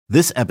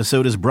This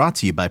episode is brought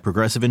to you by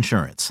Progressive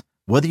Insurance.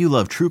 Whether you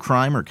love true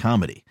crime or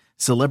comedy,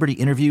 celebrity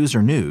interviews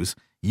or news,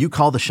 you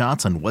call the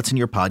shots on what's in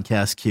your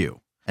podcast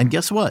queue. And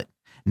guess what?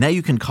 Now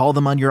you can call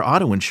them on your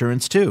auto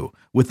insurance too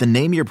with the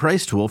Name Your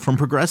Price tool from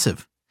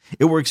Progressive.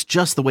 It works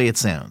just the way it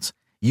sounds.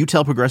 You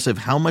tell Progressive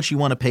how much you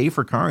want to pay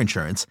for car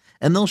insurance,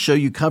 and they'll show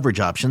you coverage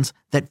options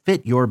that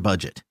fit your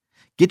budget.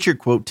 Get your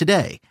quote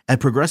today at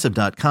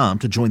Progressive.com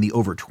to join the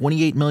over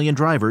 28 million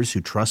drivers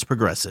who trust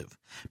Progressive.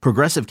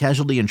 Progressive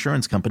Casualty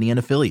Insurance Company and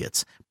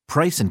Affiliates.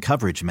 Price and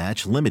coverage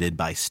match limited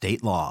by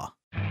state law.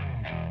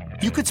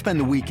 You could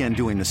spend the weekend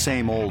doing the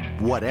same old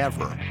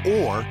whatever,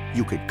 or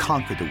you could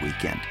conquer the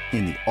weekend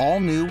in the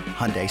all-new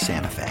Hyundai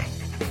Santa Fe.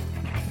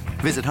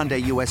 Visit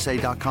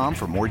HyundaiUSA.com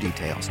for more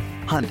details.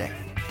 Hyundai,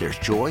 there's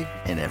joy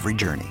in every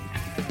journey.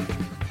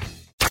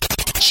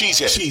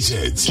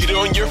 Cheeseheads. Get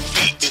on your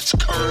feet. It's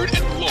Curd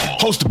and Long.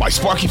 Hosted by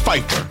Sparky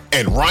Fifer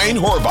and Ryan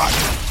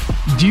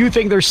Horvath. Do you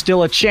think there's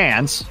still a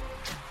chance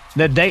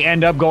that they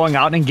end up going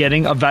out and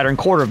getting a veteran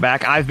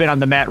quarterback? I've been on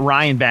the Matt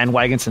Ryan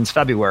bandwagon since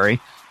February.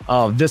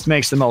 This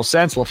makes the most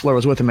sense. LaFleur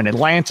was with him in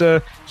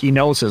Atlanta. He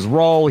knows his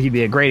role. He'd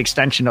be a great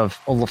extension of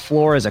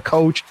LaFleur as a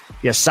coach.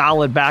 Be a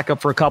solid backup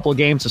for a couple of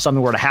games if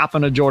something were to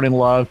happen to Jordan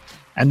Love.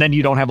 And then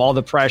you don't have all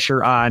the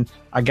pressure on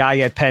a guy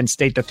at Penn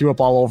State that threw up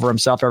all over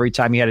himself every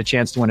time he had a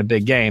chance to win a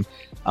big game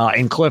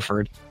in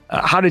Clifford.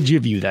 How did you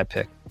view that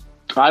pick?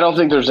 I don't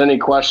think there's any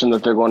question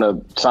that they're going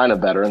to sign a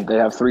veteran. They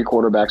have 3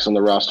 quarterbacks on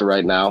the roster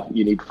right now.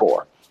 You need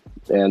 4,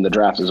 and the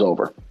draft is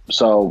over.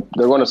 So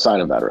they're going to sign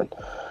a veteran.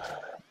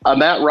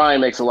 Matt Ryan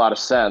makes a lot of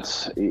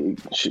sense.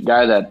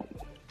 Guy that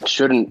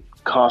shouldn't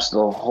cost a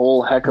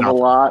whole heck of a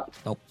lot.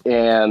 Nope.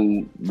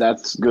 And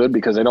that's good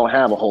because they don't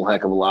have a whole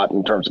heck of a lot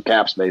in terms of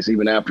cap space,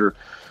 even after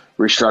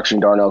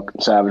restructuring Darnell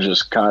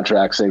Savage's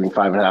contract, saving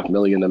 $5.5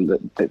 million.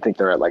 And they think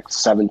they're at like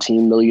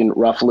 $17 million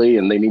roughly,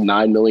 and they need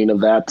 $9 million of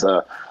that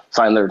to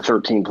sign their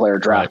 13-player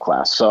draft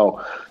class.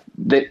 So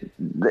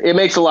it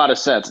makes a lot of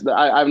sense.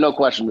 I have no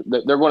question.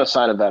 They're going to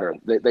sign a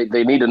veteran.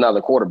 They need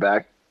another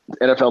quarterback.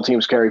 NFL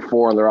teams carry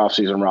 4 on their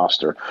offseason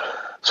roster.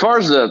 As far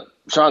as the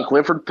Sean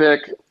Clifford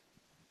pick,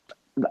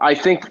 I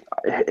think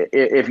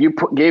if you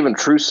gave him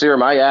true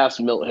serum, I asked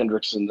Milt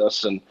Hendrickson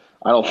this, and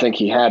I don't think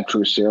he had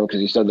true serum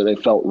because he said that they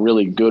felt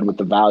really good with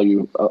the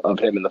value of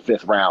him in the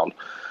 5th round.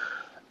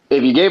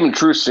 If you gave him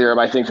true serum,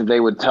 I think that they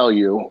would tell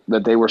you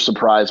that they were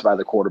surprised by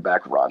the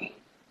quarterback run.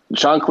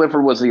 Sean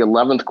Clifford was the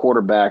 11th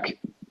quarterback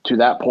to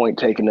that point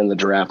taken in the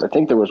draft. I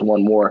think there was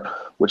one more,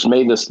 which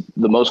made this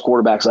the most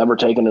quarterbacks ever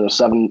taken in a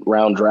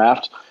 7-round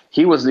draft.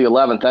 He was the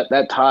 11th.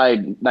 That tied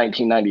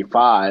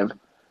 1995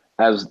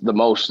 as the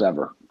most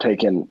ever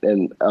taken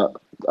in a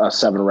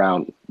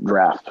 7-round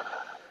draft.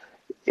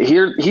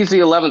 Here, he's the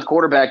 11th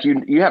quarterback.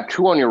 You have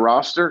 2 on your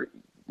roster.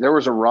 There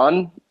was a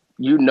run.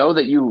 You know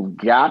that you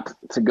got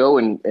to go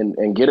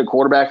and get a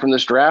quarterback from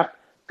this draft.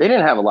 They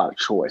didn't have a lot of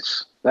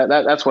choice.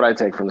 That's what I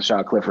take from the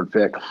Sean Clifford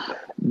pick.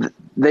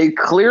 They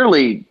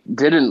clearly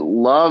didn't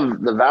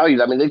love the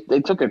value. I mean, they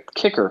took a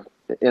kicker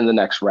in the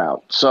next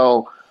round.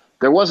 So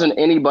there wasn't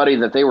anybody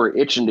that they were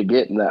itching to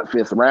get in that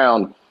 5th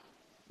round.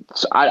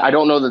 So I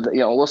don't know that,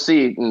 we'll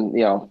see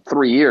in,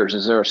 3 years.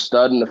 Is there a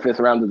stud in the 5th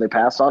round that they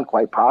pass on?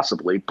 Quite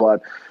possibly.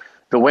 But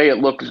the way it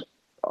looked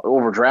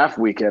over draft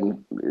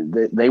weekend,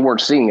 they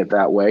weren't seeing it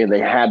that way, and they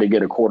had to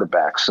get a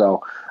quarterback.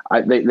 So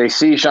they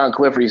see Sean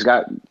Clifford. He's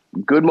got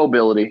good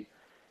mobility,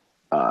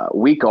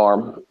 weak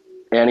arm,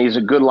 and he's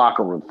a good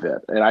locker room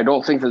fit. And I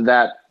don't think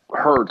that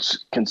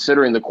hurts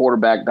considering the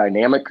quarterback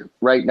dynamic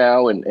right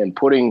now and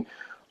putting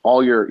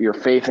all your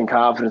faith and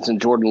confidence in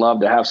Jordan Love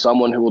to have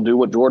someone who will do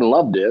what Jordan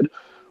Love did,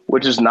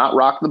 which is not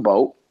rock the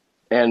boat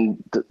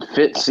and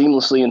fit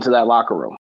seamlessly into that locker room.